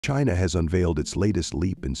China has unveiled its latest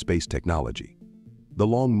leap in space technology. The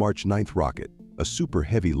Long March 9 rocket, a super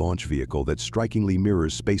heavy launch vehicle that strikingly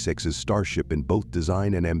mirrors SpaceX's Starship in both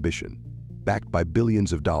design and ambition. Backed by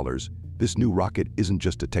billions of dollars, this new rocket isn't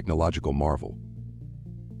just a technological marvel.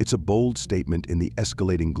 It's a bold statement in the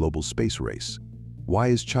escalating global space race. Why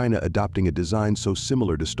is China adopting a design so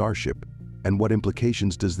similar to Starship, and what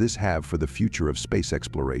implications does this have for the future of space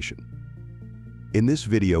exploration? In this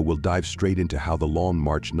video, we'll dive straight into how the Long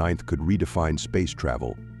March 9 could redefine space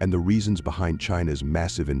travel and the reasons behind China's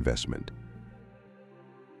massive investment.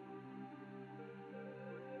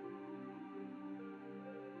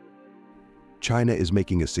 China is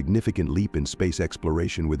making a significant leap in space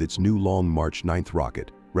exploration with its new Long March 9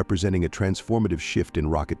 rocket, representing a transformative shift in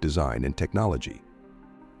rocket design and technology.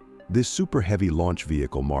 This super-heavy launch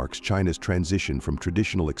vehicle marks China's transition from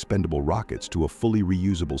traditional expendable rockets to a fully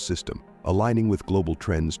reusable system, aligning with global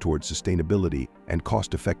trends towards sustainability and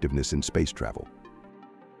cost-effectiveness in space travel.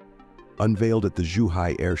 Unveiled at the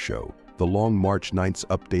Zhuhai Airshow, the Long March 9's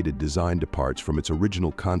updated design departs from its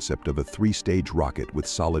original concept of a three-stage rocket with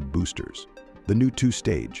solid boosters. The new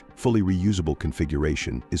two-stage, fully reusable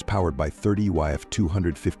configuration is powered by 30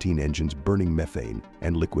 YF-215 engines burning methane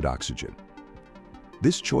and liquid oxygen.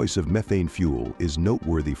 This choice of methane fuel is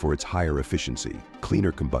noteworthy for its higher efficiency,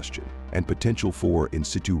 cleaner combustion, and potential for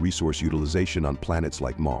in-situ resource utilization on planets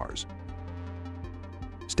like Mars.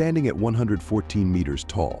 Standing at 114 meters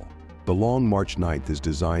tall, the Long March 9 is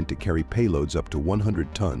designed to carry payloads up to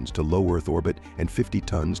 100 tons to low Earth orbit and 50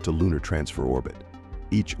 tons to lunar transfer orbit.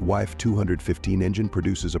 Each YF-215 engine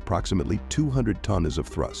produces approximately 200 tons of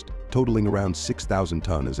thrust, totaling around 6,000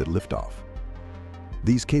 tons at liftoff.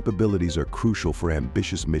 These capabilities are crucial for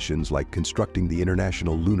ambitious missions like constructing the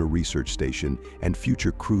International Lunar Research Station and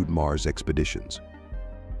future crewed Mars expeditions.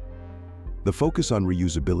 The focus on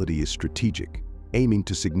reusability is strategic, aiming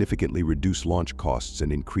to significantly reduce launch costs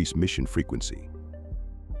and increase mission frequency.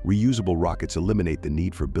 Reusable rockets eliminate the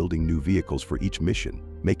need for building new vehicles for each mission,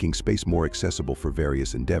 making space more accessible for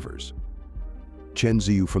various endeavors. Chen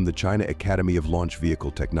Ziyu from the China Academy of Launch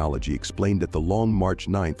Vehicle Technology explained that the Long March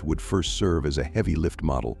 9 would first serve as a heavy lift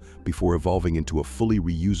model before evolving into a fully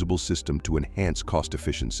reusable system to enhance cost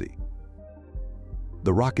efficiency.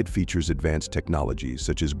 The rocket features advanced technologies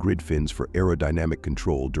such as grid fins for aerodynamic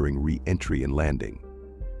control during re-entry and landing.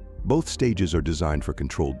 Both stages are designed for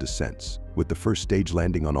controlled descents, with the first stage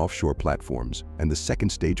landing on offshore platforms and the second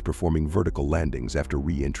stage performing vertical landings after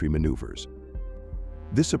re-entry maneuvers.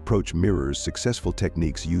 This approach mirrors successful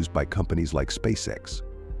techniques used by companies like SpaceX.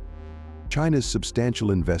 China's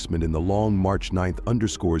substantial investment in the Long March 9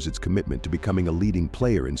 underscores its commitment to becoming a leading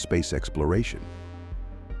player in space exploration.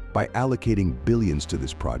 By allocating billions to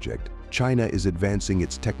this project, China is advancing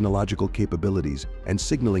its technological capabilities and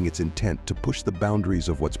signaling its intent to push the boundaries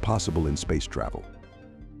of what's possible in space travel.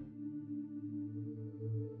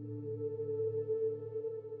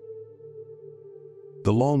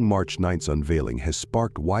 The Long March 9's unveiling has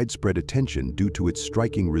sparked widespread attention due to its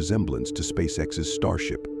striking resemblance to SpaceX's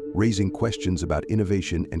Starship, raising questions about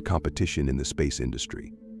innovation and competition in the space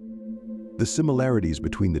industry. The similarities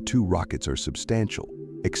between the two rockets are substantial,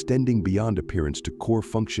 extending beyond appearance to core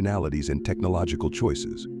functionalities and technological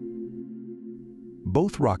choices.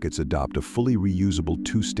 Both rockets adopt a fully reusable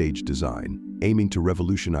two-stage design, aiming to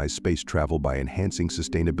revolutionize space travel by enhancing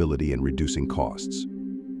sustainability and reducing costs.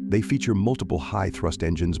 They feature multiple high-thrust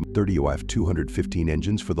engines, 30 YF-215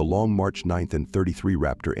 engines for the Long March 9 and 33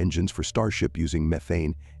 Raptor engines for Starship using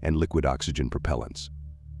methane and liquid oxygen propellants.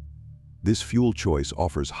 This fuel choice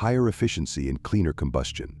offers higher efficiency and cleaner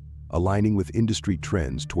combustion, aligning with industry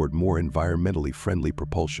trends toward more environmentally friendly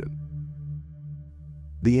propulsion.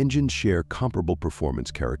 The engines share comparable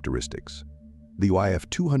performance characteristics. The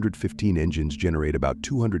YF-215 engines generate about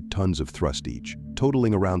 200 tons of thrust each,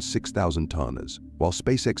 totaling around 6,000 tons, while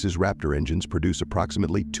SpaceX's Raptor engines produce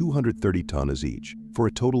approximately 230 tons each, for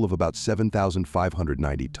a total of about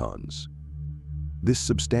 7,590 tons. This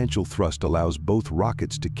substantial thrust allows both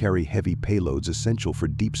rockets to carry heavy payloads essential for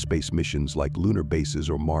deep space missions like lunar bases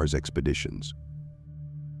or Mars expeditions.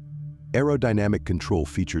 Aerodynamic control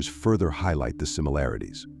features further highlight the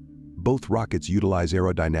similarities. Both rockets utilize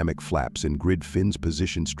aerodynamic flaps and grid fins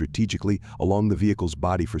positioned strategically along the vehicle's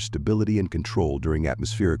body for stability and control during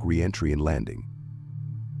atmospheric re-entry and landing.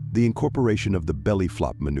 The incorporation of the belly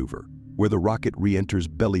flop maneuver, where the rocket re-enters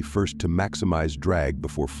belly first to maximize drag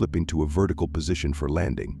before flipping to a vertical position for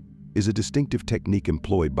landing, is a distinctive technique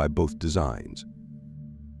employed by both designs.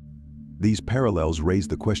 These parallels raise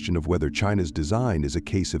the question of whether China's design is a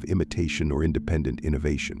case of imitation or independent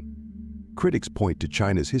innovation. critics point to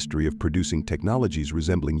China's history of producing technologies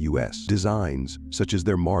resembling US designs, such as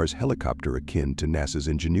their Mars helicopter akin to NASA's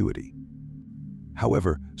Ingenuity.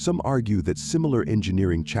 However, some argue that similar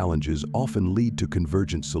engineering challenges often lead to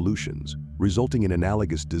convergent solutions, resulting in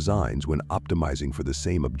analogous designs when optimizing for the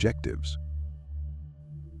same objectives.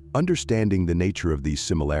 Understanding the nature of these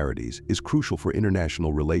similarities is crucial for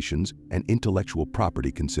international relations and intellectual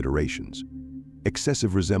property considerations.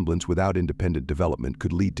 Excessive resemblance without independent development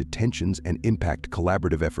could lead to tensions and impact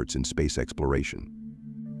collaborative efforts in space exploration.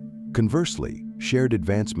 Conversely, shared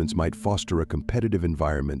advancements might foster a competitive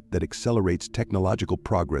environment that accelerates technological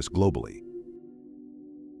progress globally.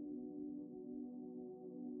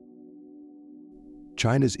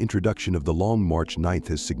 China's introduction of the Long March 9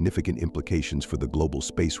 has significant implications for the global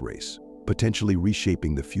space race, potentially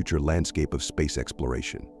reshaping the future landscape of space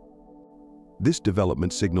exploration. This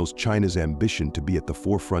development signals China's ambition to be at the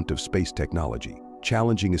forefront of space technology,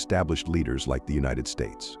 challenging established leaders like the United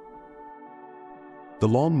States. The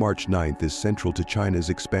Long March 9 is central to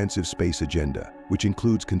China's expansive space agenda, which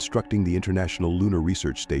includes constructing the International Lunar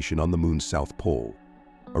Research Station on the Moon's South Pole,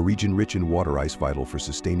 a region rich in water ice vital for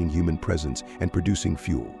sustaining human presence and producing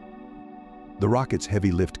fuel. The rocket's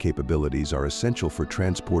heavy lift capabilities are essential for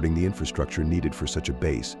transporting the infrastructure needed for such a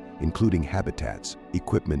base, including habitats,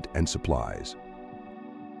 equipment, and supplies.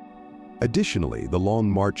 Additionally, the Long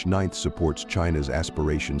March 9 supports China's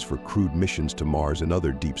aspirations for crewed missions to Mars and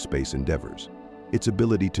other deep space endeavors. Its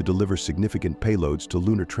ability to deliver significant payloads to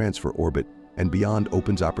lunar transfer orbit and beyond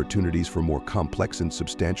opens opportunities for more complex and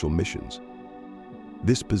substantial missions.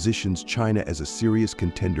 This positions China as a serious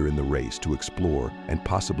contender in the race to explore and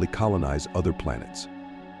possibly colonize other planets.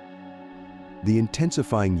 The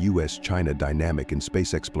intensifying US-China dynamic in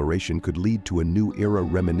space exploration could lead to a new era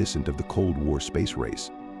reminiscent of the Cold War space race,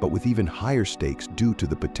 but with even higher stakes due to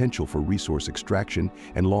the potential for resource extraction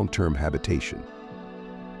and long-term habitation.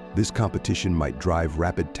 This competition might drive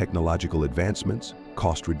rapid technological advancements,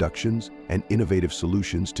 cost reductions, and innovative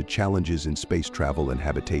solutions to challenges in space travel and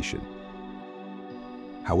habitation.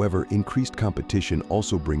 However, increased competition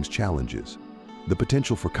also brings challenges. The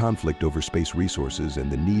potential for conflict over space resources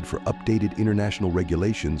and the need for updated international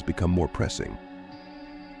regulations become more pressing.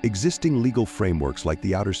 Existing legal frameworks like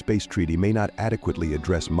the Outer Space Treaty may not adequately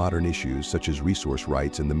address modern issues such as resource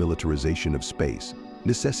rights and the militarization of space,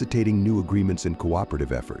 necessitating new agreements and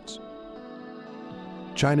cooperative efforts.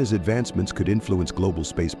 China's advancements could influence global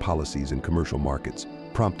space policies and commercial markets,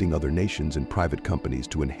 prompting other nations and private companies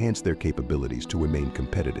to enhance their capabilities to remain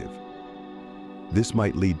competitive. This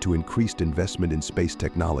might lead to increased investment in space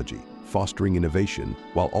technology, fostering innovation,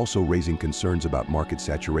 while also raising concerns about market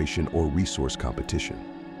saturation or resource competition.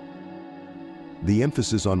 The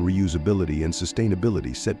emphasis on reusability and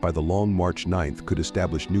sustainability set by the Long March 9 could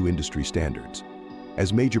establish new industry standards.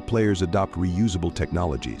 As major players adopt reusable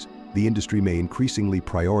technologies, the industry may increasingly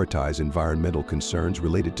prioritize environmental concerns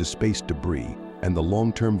related to space debris and the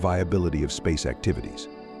long-term viability of space activities.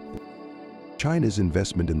 China's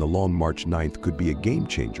investment in the Long March 9 could be a game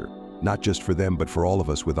changer, not just for them but for all of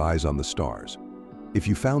us with eyes on the stars. If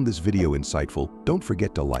you found this video insightful, don't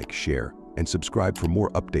forget to like, share, and subscribe for more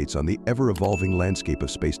updates on the ever-evolving landscape of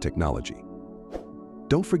space technology.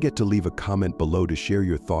 Don't forget to leave a comment below to share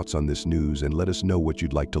your thoughts on this news and let us know what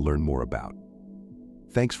you'd like to learn more about.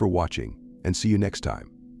 Thanks for watching, and see you next time.